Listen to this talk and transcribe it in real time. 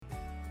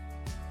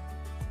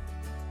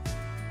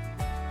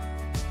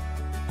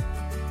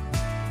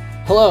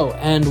Hello,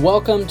 and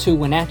welcome to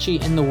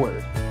Wenatchee in the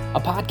Word, a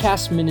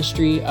podcast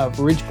ministry of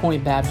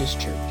Ridgepoint Baptist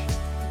Church.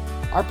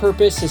 Our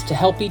purpose is to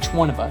help each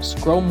one of us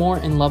grow more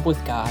in love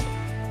with God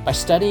by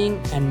studying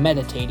and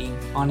meditating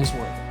on His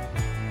Word.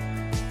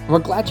 We're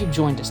glad you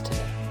joined us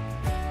today.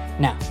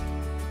 Now,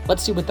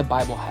 let's see what the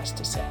Bible has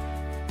to say.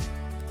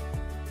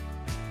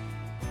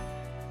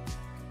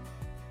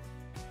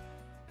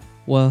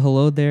 Well,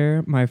 hello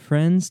there, my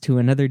friends, to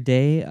another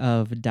day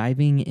of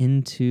diving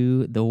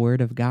into the Word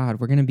of God.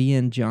 We're going to be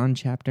in John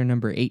chapter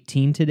number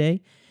 18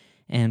 today,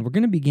 and we're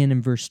going to begin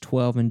in verse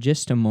 12 in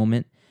just a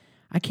moment.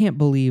 I can't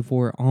believe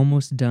we're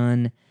almost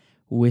done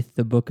with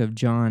the book of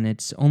John.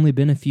 It's only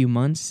been a few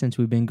months since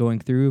we've been going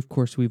through. Of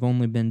course, we've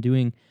only been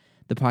doing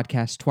the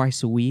podcast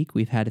twice a week.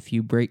 We've had a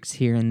few breaks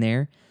here and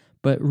there,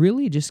 but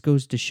really just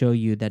goes to show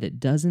you that it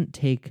doesn't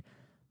take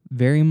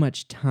very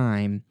much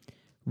time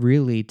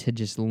really to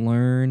just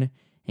learn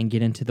and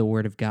get into the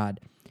Word of God.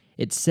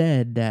 It's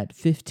said that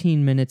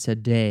 15 minutes a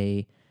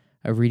day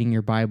of reading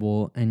your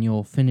Bible, and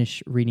you'll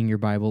finish reading your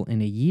Bible in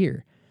a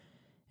year.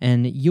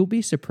 And you'll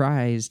be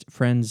surprised,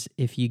 friends,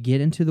 if you get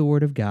into the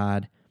Word of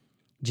God,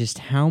 just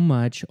how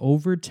much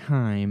over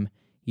time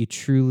you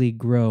truly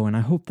grow. And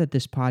I hope that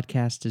this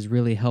podcast is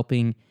really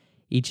helping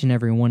each and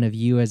every one of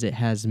you, as it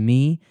has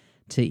me,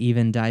 to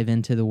even dive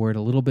into the Word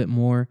a little bit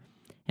more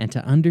and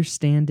to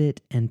understand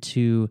it and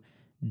to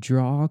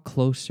draw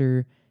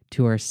closer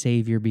to our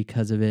Savior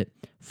because of it,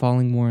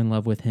 falling more in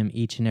love with Him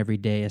each and every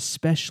day,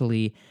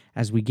 especially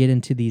as we get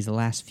into these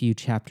last few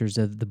chapters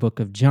of the book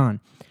of John.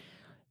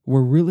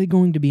 We're really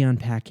going to be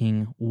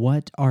unpacking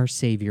what our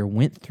Savior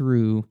went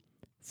through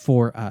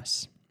for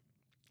us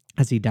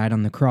as He died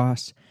on the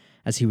cross,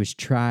 as He was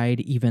tried.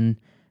 Even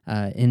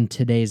in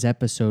today's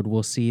episode,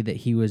 we'll see that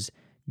He was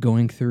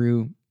going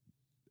through,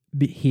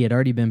 He had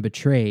already been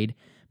betrayed,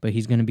 but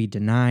He's going to be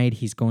denied.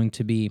 He's going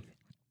to be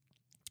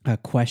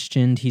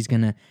questioned. He's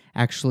going to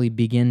actually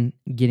begin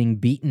getting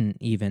beaten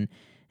even.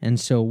 And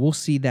so we'll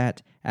see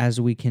that as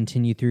we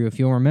continue through. If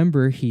you'll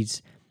remember,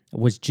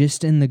 was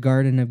just in the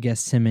Garden of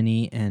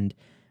Gethsemane, and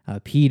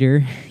Peter,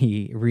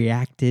 he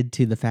reacted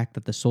to the fact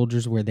that the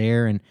soldiers were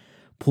there and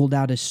pulled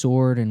out his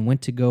sword and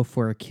went to go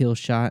for a kill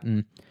shot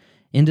and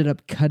ended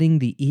up cutting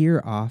the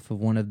ear off of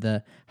one of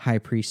the high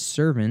priest's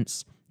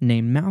servants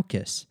named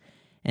Malchus.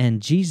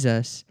 And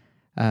Jesus,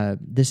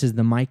 this is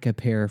the Micah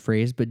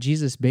paraphrase, but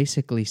Jesus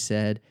basically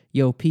said,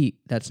 "Yo, Pete,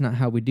 that's not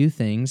how we do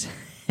things,"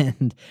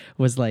 and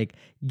was like,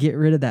 "Get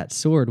rid of that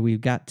sword.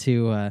 We've got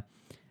to,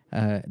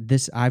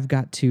 I've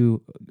got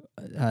to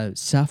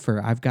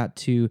suffer. I've got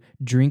to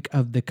drink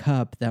of the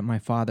cup that my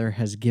Father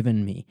has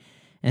given me."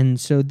 And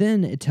so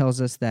then it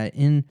tells us that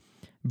in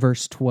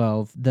verse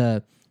 12,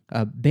 the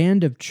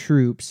band of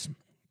troops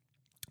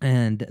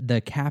and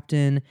the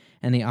captain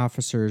and the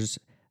officers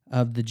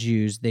of the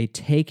Jews, they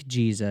take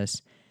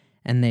Jesus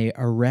and they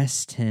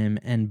arrest Him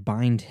and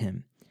bind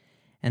Him.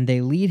 And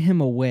they lead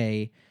Him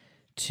away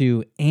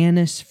to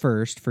Annas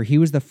first, for he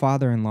was the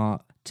father-in-law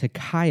to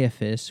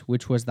Caiaphas,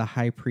 which was the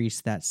high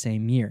priest that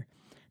same year.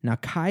 Now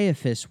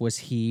Caiaphas was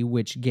he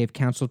which gave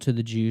counsel to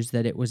the Jews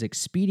that it was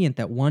expedient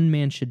that one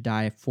man should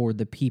die for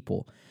the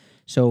people.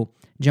 So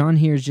John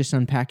here is just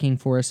unpacking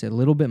for us a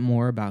little bit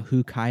more about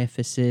who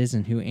Caiaphas is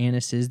and who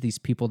Annas is, these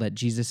people that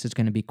Jesus is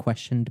going to be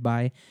questioned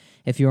by.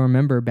 If you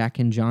remember back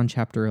in John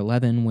chapter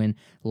 11, when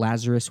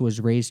Lazarus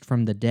was raised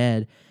from the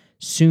dead,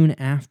 soon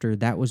after,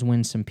 that was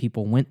when some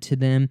people went to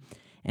them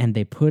and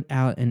they put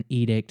out an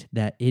edict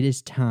that it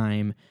is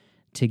time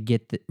to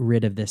get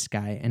rid of this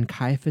guy. And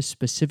Caiaphas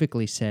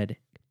specifically said,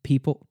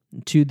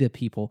 to the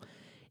people,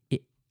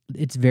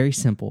 it's very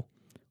simple.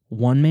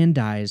 One man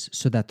dies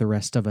so that the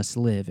rest of us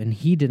live. And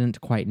he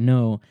didn't quite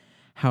know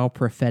how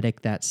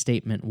prophetic that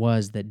statement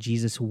was, that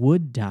Jesus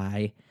would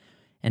die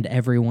and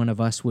every one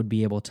of us would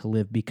be able to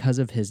live because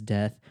of His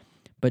death.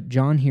 But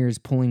John here is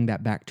pulling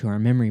that back to our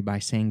memory by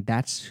saying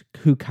that's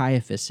who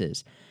Caiaphas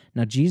is.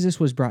 Now, Jesus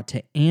was brought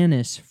to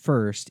Annas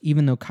first,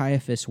 even though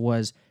Caiaphas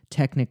was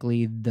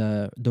technically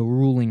the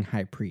ruling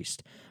high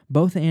priest.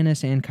 Both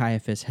Annas and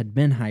Caiaphas had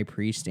been high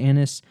priests.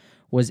 Annas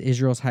was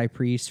Israel's high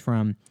priest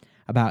from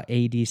about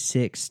AD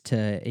 6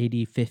 to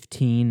AD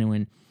 15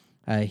 when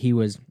he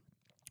was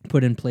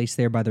put in place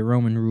there by the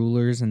Roman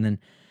rulers. And then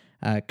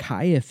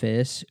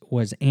Caiaphas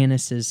was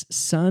Annas's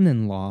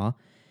son-in-law,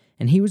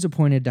 and he was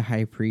appointed to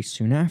high priest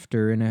soon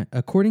after. And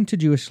according to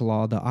Jewish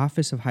law, the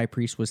office of high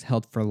priest was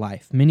held for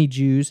life. Many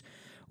Jews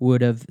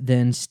would have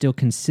then still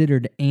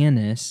considered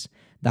Annas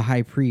the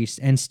high priest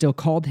and still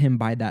called him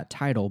by that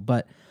title.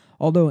 But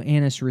although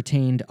Annas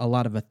retained a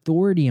lot of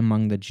authority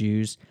among the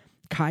Jews,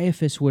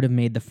 Caiaphas would have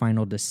made the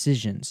final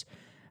decisions.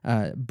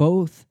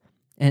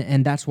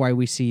 And that's why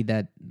we see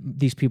that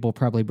these people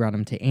probably brought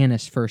him to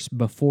Annas first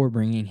before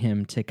bringing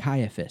him to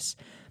Caiaphas.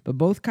 But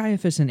both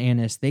Caiaphas and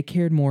Annas, they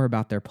cared more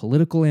about their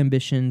political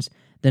ambitions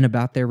than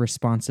about their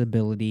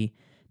responsibility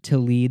to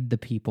lead the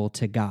people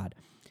to God.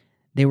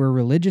 They were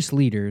religious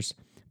leaders,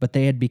 but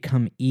they had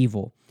become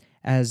evil.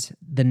 As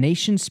the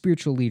nation's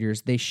spiritual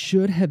leaders, they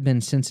should have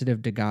been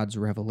sensitive to God's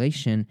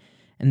revelation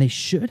And they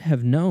should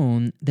have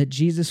known that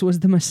Jesus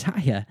was the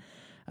Messiah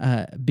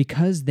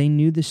because they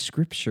knew the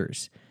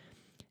Scriptures.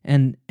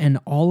 And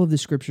all of the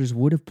Scriptures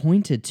would have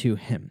pointed to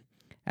him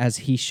as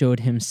he showed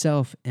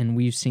himself. And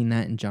we've seen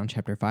that in John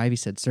chapter 5. He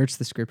said, search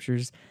the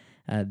Scriptures.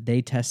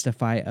 They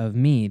testify of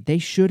me. They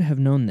should have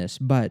known this,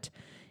 but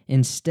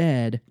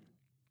instead,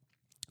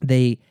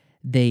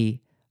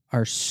 they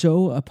are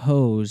so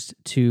opposed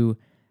to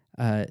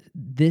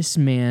this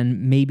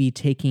man maybe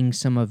taking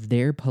some of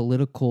their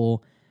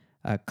political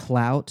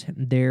clout,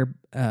 their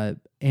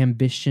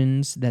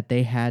ambitions that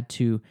they had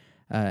to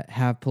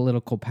have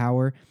political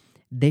power.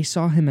 They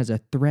saw him as a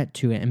threat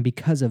to it, and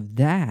because of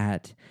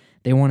that,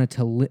 they wanted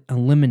to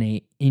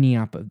eliminate any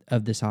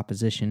of this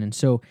opposition. And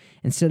so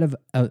instead of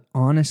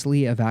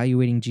honestly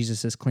evaluating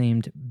Jesus'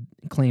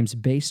 claims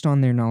based on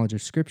their knowledge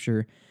of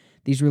Scripture,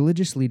 these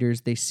religious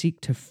leaders, they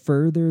seek to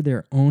further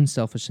their own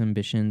selfish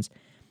ambitions,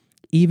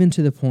 even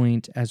to the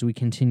point, as we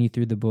continue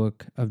through the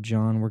book of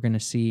John, we're going to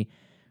see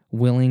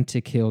willing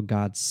to kill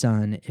God's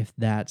Son if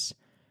that's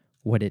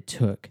what it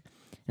took.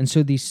 And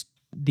so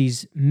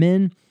these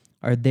men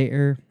are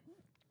there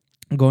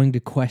going to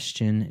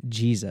question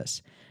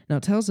Jesus. Now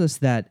it tells us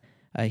that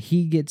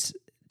he gets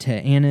to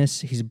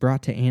Annas, he's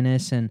brought to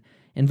Annas, and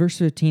in verse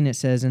 15 it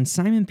says, and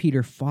Simon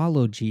Peter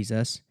followed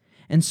Jesus,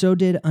 and so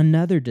did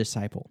another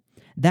disciple.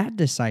 That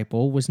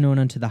disciple was known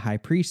unto the high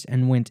priest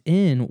and went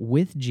in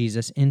with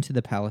Jesus into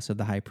the palace of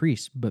the high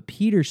priest. But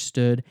Peter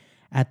stood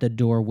at the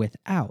door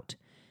without.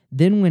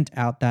 Then went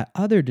out that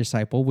other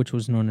disciple, which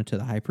was known unto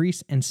the high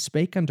priest, and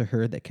spake unto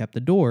her that kept the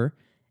door,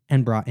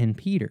 and brought in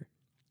Peter.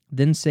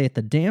 Then saith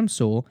the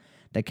damsel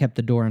that kept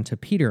the door unto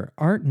Peter,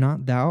 art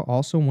not thou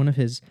also one of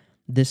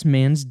this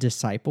man's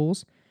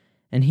disciples?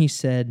 And he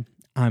said,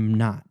 I'm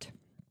not.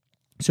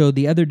 So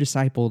the other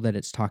disciple that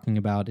it's talking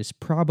about is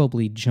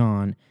probably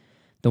John,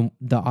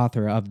 the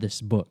author of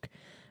this book.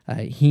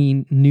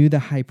 He knew the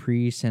high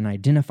priest and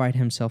identified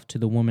himself to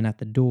the woman at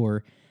the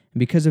door. And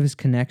because of his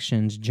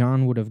connections,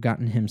 John would have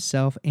gotten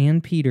himself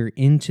and Peter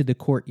into the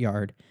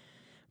courtyard.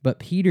 But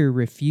Peter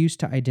refused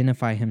to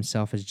identify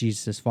himself as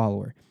Jesus'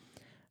 follower.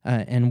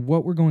 And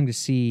what we're going to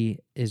see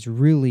is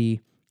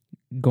really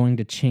going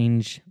to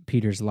change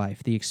Peter's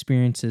life, the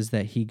experiences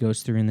that he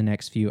goes through in the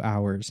next few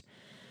hours.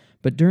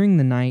 But during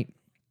the night,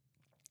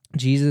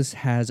 Jesus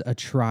has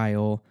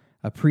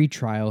a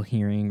pre-trial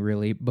hearing,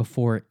 really,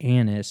 before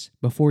Annas,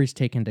 before he's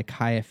taken to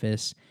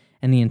Caiaphas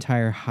and the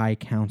entire high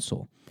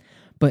council.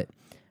 But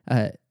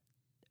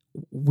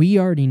we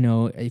already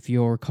know, if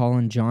you'll recall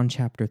in John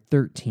chapter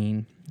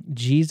 13,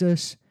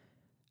 Jesus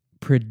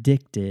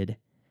predicted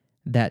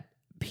that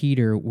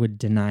Peter would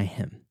deny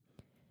him.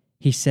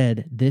 He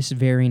said, this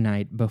very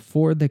night,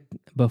 before the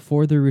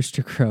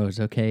rooster crows,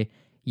 okay,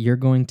 you're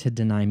going to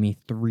deny me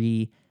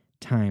 3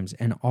 times.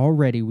 And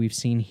already we've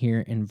seen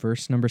here in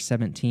verse number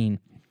 17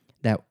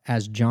 that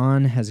as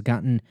John has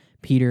gotten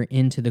Peter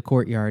into the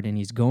courtyard and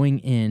he's going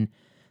in,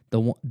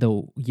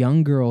 the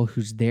young girl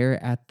who's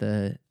there at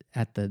the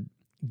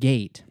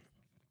gate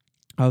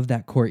of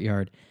that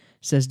courtyard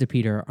says to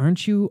Peter,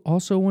 aren't you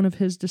also one of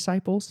his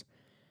disciples?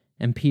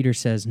 And Peter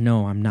says,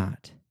 no, I'm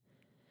not.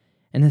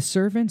 And the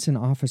servants and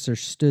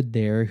officers stood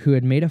there who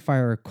had made a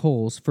fire of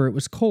coals, for it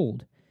was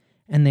cold.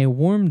 And they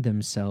warmed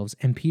themselves,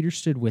 and Peter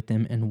stood with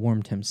them and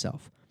warmed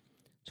himself.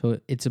 So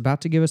it's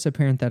about to give us a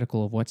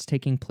parenthetical of what's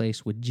taking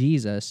place with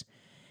Jesus,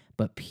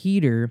 but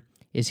Peter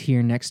is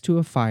here next to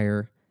a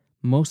fire,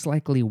 most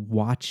likely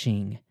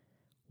watching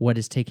what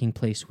is taking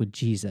place with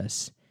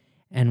Jesus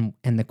and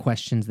the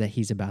questions that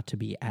he's about to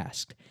be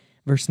asked.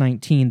 Verse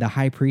 19, the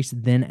high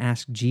priest then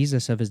asked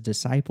Jesus of his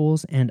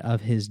disciples and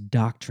of his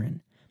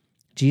doctrine.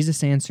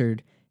 Jesus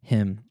answered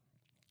him,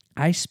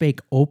 I spake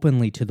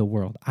openly to the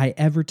world. I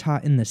ever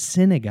taught in the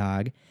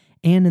synagogue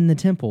and in the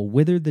temple,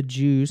 whither the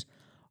Jews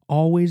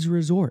always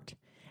resort.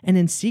 And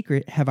in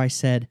secret have I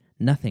said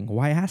nothing.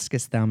 Why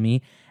askest thou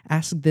me?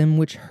 Ask them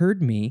which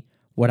heard me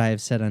what I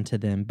have said unto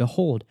them.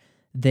 Behold,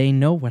 they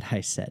know what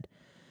I said.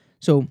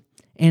 So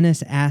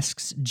Annas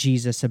asks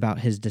Jesus about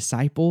his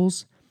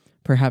disciples,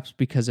 perhaps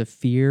because of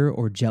fear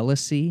or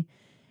jealousy.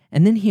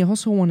 And then he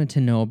also wanted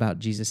to know about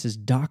Jesus'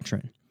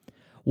 doctrine.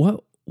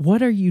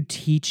 What are you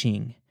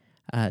teaching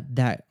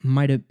that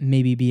might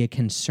maybe be a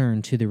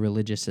concern to the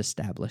religious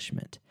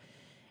establishment?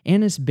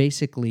 Annas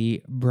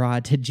basically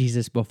brought to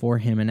Jesus before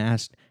him and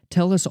asked,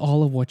 tell us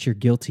all of what you're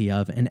guilty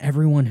of and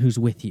everyone who's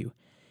with you.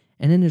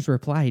 And in his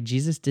reply,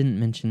 Jesus didn't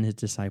mention his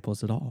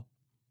disciples at all.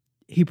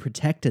 He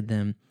protected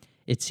them,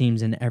 it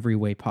seems, in every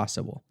way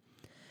possible.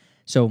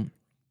 So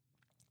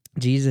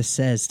Jesus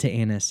says to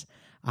Annas,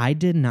 I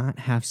did not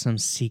have some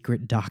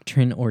secret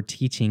doctrine or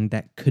teaching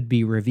that could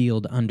be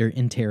revealed under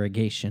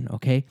interrogation,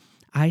 okay?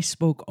 I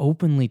spoke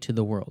openly to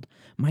the world.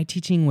 My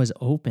teaching was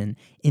open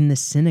in the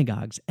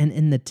synagogues and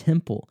in the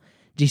temple.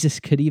 Jesus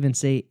could even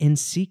say, in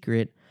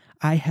secret,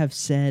 I have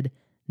said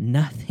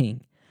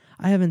nothing.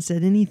 I haven't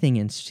said anything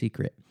in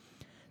secret.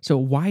 So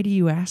why do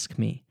you ask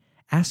me?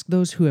 Ask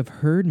those who have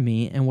heard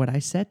me and what I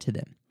said to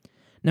them.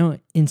 Now,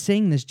 in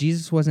saying this,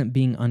 Jesus wasn't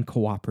being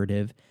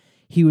uncooperative.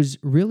 He was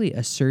really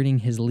asserting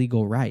his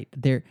legal right.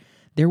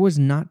 there was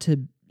not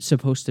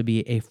supposed to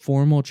be a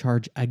formal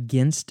charge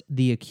against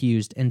the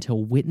accused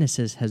until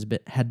witnesses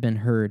had been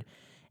heard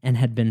and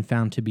had been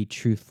found to be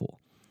truthful.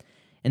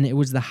 And it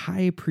was the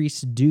high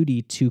priest's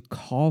duty to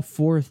call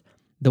forth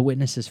the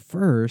witnesses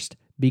first,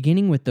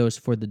 beginning with those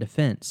for the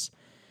defense.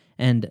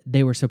 And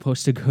they were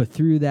supposed to go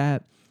through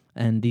that.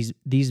 And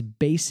these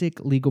basic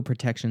legal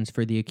protections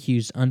for the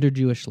accused under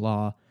Jewish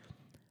law,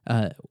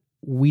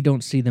 we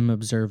don't see them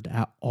observed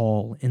at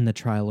all in the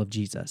trial of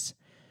Jesus.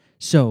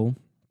 So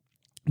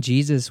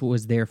Jesus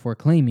was therefore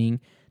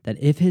claiming that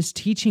if his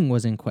teaching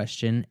was in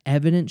question,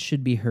 evidence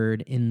should be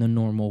heard in the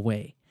normal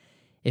way.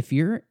 If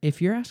you're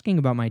asking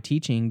about my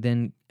teaching,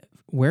 then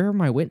where are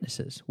my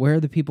witnesses? Where are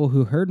the people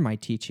who heard my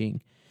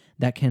teaching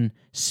that can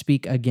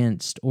speak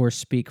against or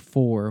speak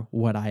for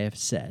what I have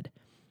said?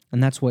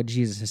 And that's what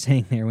Jesus is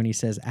saying there when he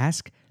says,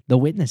 ask the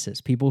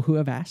witnesses, people who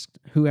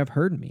have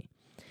heard me.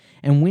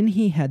 And when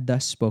he had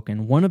thus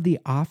spoken, one of the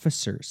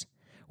officers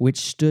which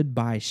stood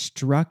by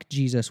struck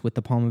Jesus with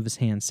the palm of his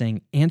hand,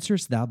 saying,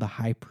 Answerest thou the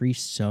high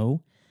priest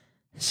so?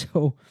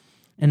 So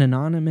an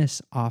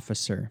anonymous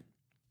officer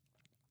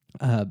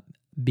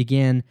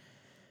began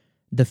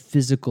the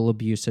physical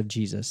abuse of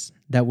Jesus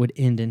that would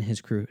end in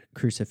his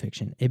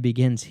crucifixion. It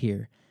begins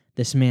here.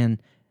 This man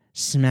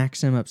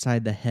smacks him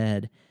upside the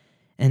head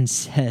and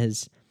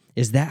says,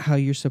 Is that how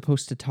you're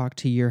supposed to talk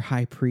to your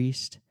high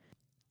priest?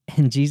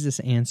 And Jesus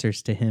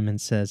answers to him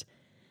and says,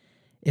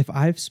 If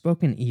I've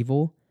spoken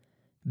evil,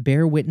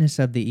 bear witness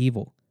of the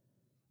evil.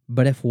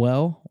 But if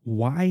well,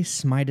 why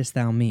smitest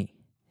thou me?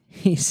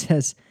 He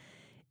says,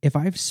 If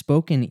I've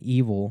spoken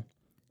evil,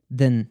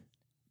 then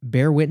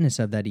bear witness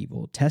of that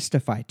evil,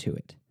 testify to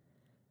it.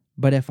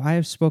 But if I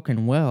have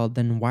spoken well,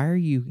 then why are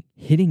you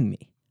hitting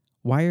me?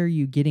 Why are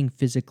you getting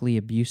physically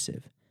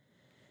abusive?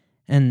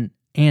 And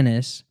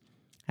Annas,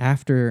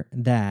 after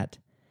that,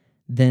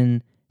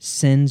 then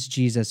sends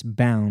Jesus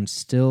bound,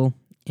 still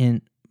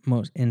in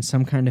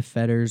some kind of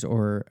fetters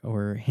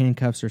or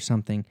handcuffs or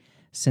something,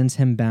 sends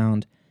him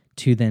bound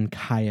to then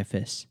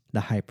Caiaphas,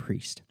 the high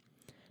priest.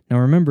 Now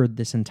remember,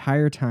 this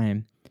entire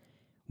time,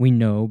 we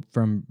know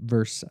from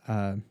verse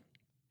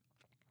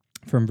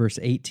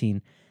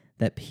 18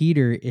 that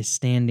Peter is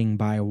standing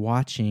by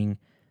watching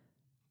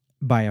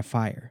by a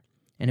fire.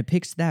 And it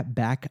picks that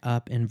back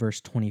up in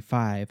verse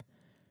 25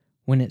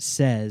 when it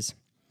says,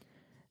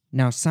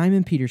 Now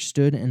Simon Peter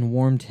stood and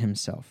warmed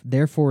himself.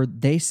 Therefore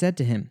they said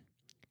to him,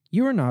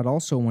 You are not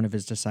also one of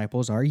his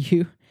disciples, are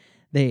you?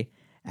 They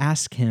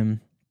ask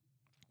him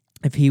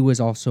if he was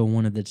also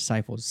one of the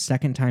disciples.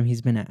 Second time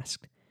he's been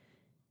asked.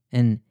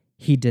 And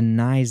he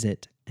denies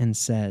it and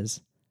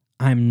says,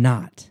 I'm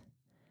not.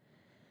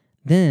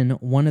 Then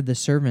one of the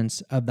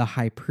servants of the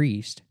high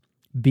priest,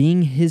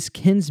 being his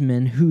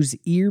kinsman whose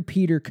ear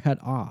Peter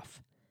cut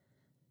off,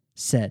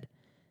 said,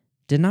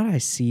 Did not I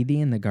see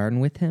thee in the garden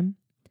with him?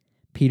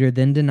 Peter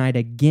then denied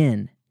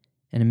again,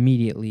 and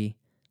immediately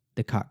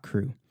the cock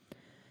crew.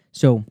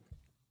 So,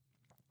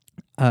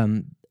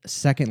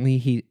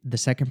 secondly, the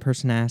second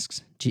person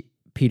asks,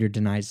 Peter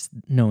denies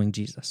knowing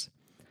Jesus.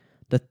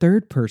 The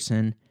third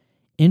person,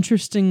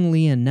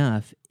 interestingly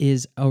enough,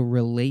 has a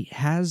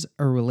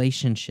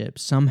relationship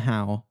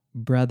somehow,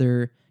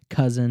 brother,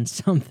 cousin,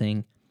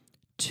 something,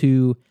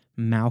 to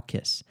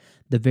Malchus,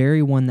 the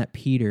very one that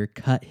Peter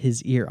cut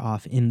his ear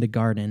off in the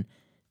garden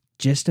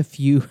just a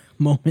few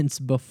moments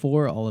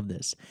before all of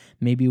this,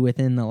 maybe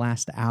within the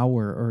last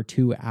hour or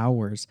 2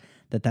 hours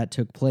that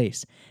took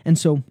place. And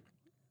so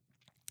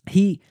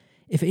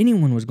if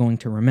anyone was going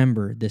to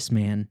remember this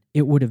man,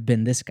 it would have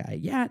been this guy.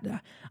 Yeah,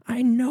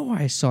 I know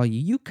I saw you.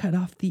 You cut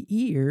off the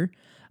ear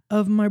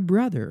of my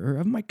brother or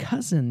of my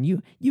cousin.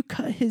 You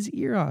cut his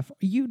ear off.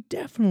 You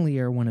definitely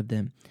are one of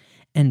them.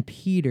 And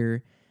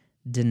Peter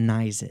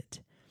denies it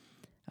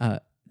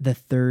the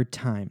third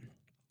time.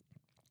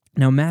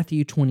 Now,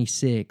 Matthew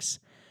 26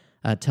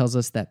 tells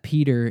us that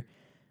Peter,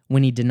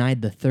 when he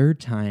denied the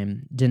third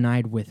time,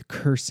 denied with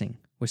cursing,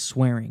 with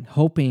swearing,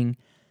 hoping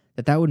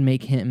that would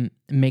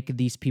make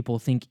these people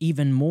think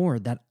even more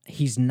that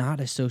he's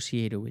not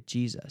associated with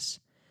Jesus.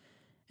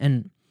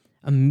 And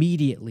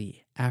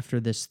immediately after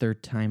this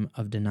third time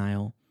of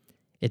denial,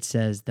 it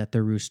says that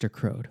the rooster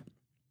crowed.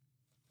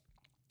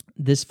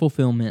 This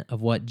fulfillment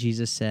of what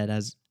Jesus said,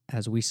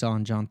 as we saw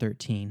in John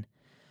 13,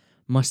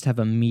 must have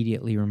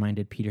immediately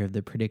reminded Peter of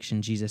the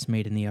prediction Jesus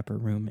made in the upper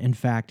room. In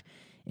fact,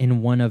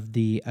 in one of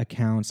the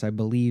accounts, I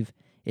believe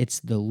it's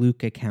the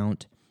Luke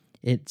account,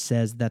 it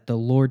says that the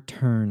Lord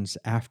turns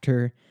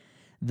after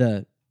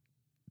the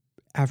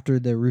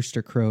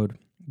rooster crowed,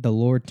 the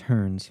Lord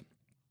turns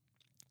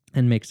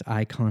and makes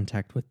eye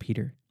contact with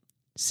Peter,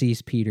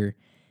 sees Peter,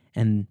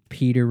 and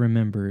Peter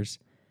remembers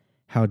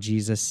how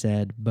Jesus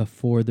said,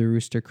 before the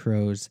rooster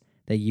crows,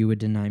 that you would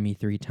deny me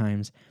 3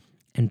 times.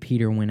 And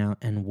Peter went out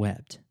and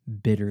wept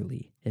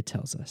bitterly, it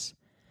tells us.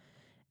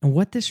 And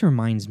what this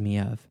reminds me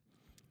of,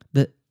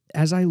 that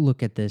as I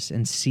look at this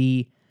and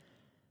see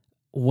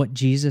what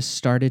Jesus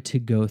started to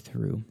go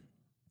through,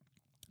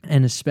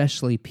 and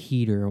especially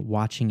Peter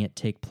watching it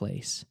take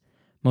place,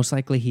 most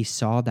likely he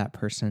saw that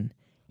person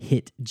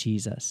hit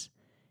Jesus.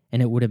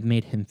 and it would have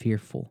made him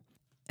fearful.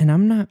 And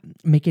I'm not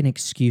making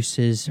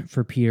excuses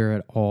for Peter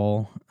at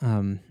all,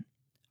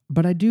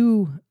 but I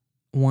do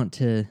want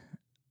to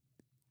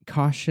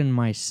caution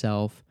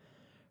myself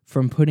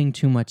from putting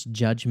too much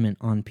judgment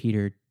on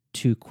Peter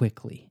too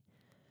quickly.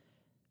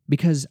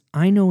 Because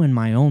I know in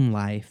my own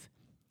life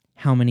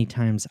how many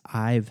times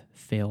I've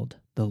failed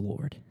the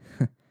Lord.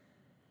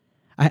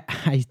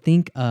 I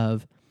think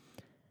of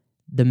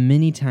the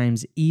many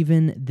times,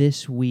 even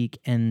this week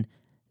and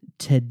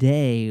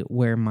today,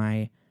 where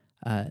my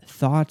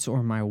thoughts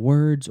or my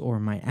words or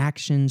my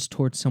actions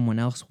towards someone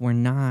else were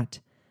not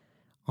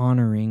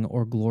honoring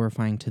or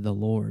glorifying to the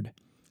Lord.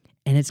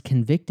 And it's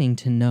convicting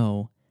to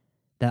know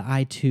that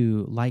I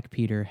too, like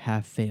Peter,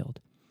 have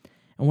failed.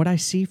 And what I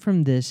see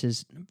from this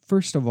is,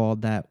 first of all,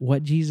 that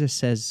what Jesus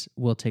says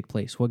will take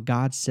place, what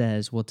God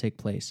says will take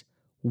place,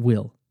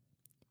 will.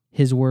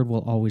 His word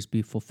will always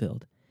be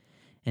fulfilled.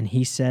 And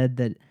he said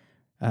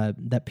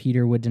that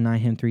Peter would deny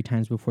him 3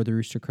 times before the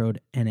rooster crowed,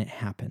 and it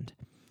happened.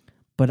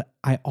 But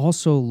I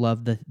also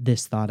love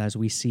this thought as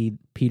we see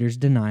Peter's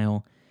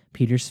denial,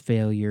 Peter's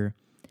failure,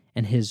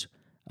 and his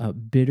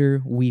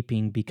bitter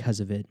weeping because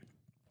of it.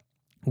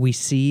 We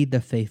see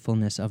the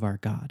faithfulness of our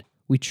God.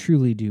 We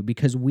truly do,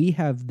 because we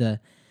have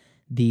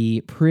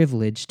the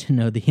privilege to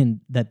know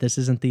that this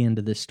isn't the end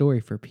of the story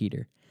for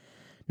Peter.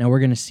 Now we're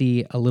going to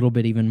see a little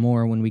bit even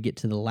more when we get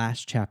to the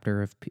last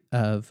chapter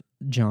of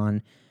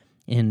John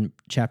in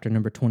chapter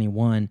number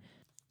 21,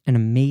 an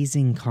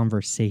amazing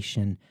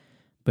conversation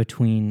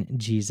between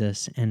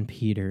Jesus and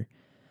Peter.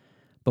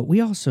 But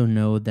we also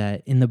know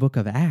that in the book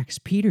of Acts,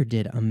 Peter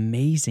did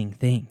amazing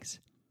things.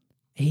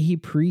 He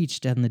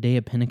preached on the day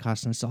of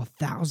Pentecost and saw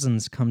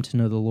thousands come to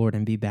know the Lord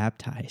and be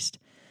baptized.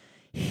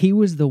 He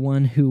was the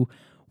one who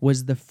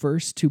was the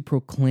first to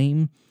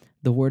proclaim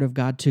the word of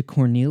God to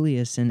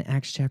Cornelius in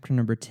Acts chapter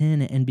number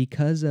 10. And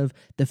because of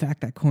the fact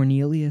that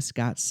Cornelius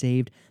got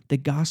saved, the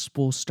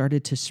gospel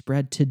started to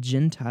spread to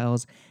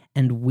Gentiles.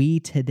 And we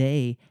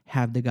today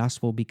have the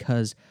gospel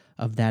because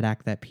of that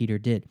act that Peter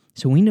did.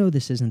 So we know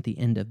this isn't the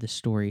end of the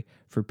story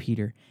for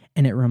Peter.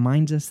 And it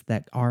reminds us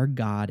that our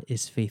God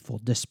is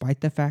faithful,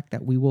 despite the fact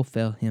that we will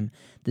fail him,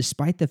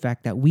 despite the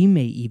fact that we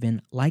may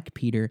even, like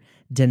Peter,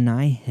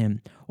 deny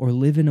him or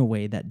live in a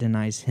way that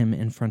denies him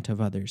in front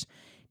of others.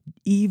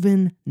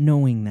 Even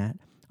knowing that,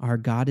 our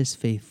God is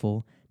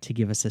faithful to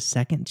give us a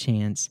second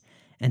chance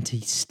and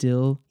to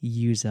still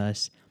use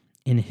us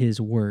in his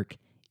work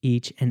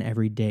each and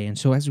every day. And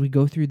so as we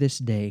go through this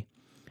day,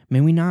 may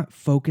we not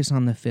focus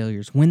on the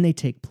failures when they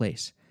take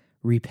place.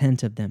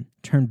 Repent of them.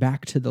 Turn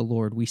back to the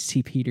Lord. We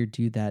see Peter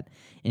do that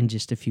in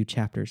just a few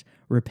chapters.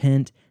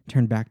 Repent,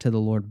 turn back to the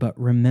Lord. But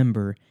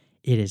remember,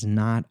 it is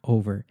not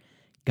over.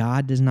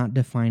 God does not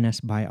define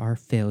us by our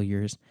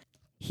failures.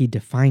 He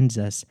defines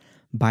us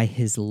by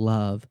his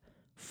love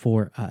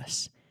for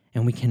us.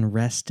 And we can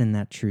rest in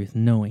that truth,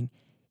 knowing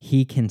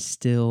he can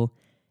still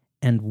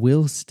and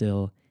will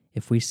still,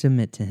 if we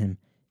submit to him,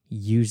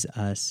 use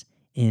us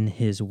in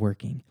his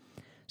working.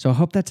 So I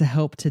hope that's a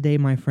help today,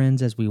 my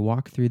friends, as we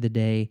walk through the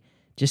day.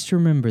 Just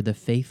remember the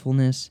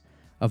faithfulness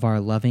of our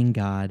loving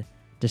God.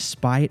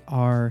 Despite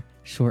our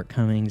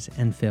shortcomings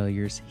and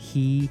failures,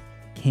 he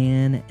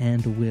can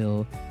and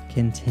will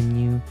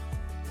continue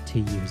to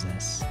use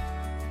us.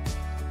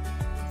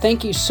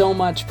 Thank you so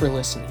much for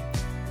listening.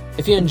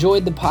 If you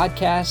enjoyed the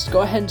podcast,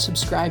 go ahead and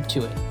subscribe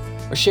to it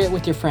or share it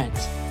with your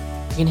friends.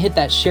 You can hit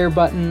that share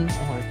button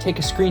or take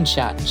a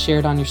screenshot and share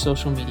it on your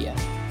social media.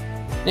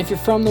 And if you're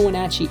from the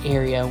Wenatchee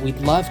area, we'd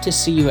love to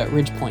see you at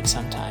Ridgepoint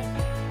sometime.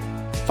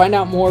 Find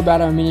out more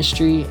about our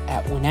ministry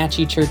at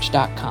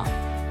wenatcheechurch.com.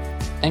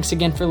 Thanks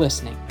again for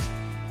listening.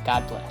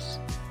 God bless.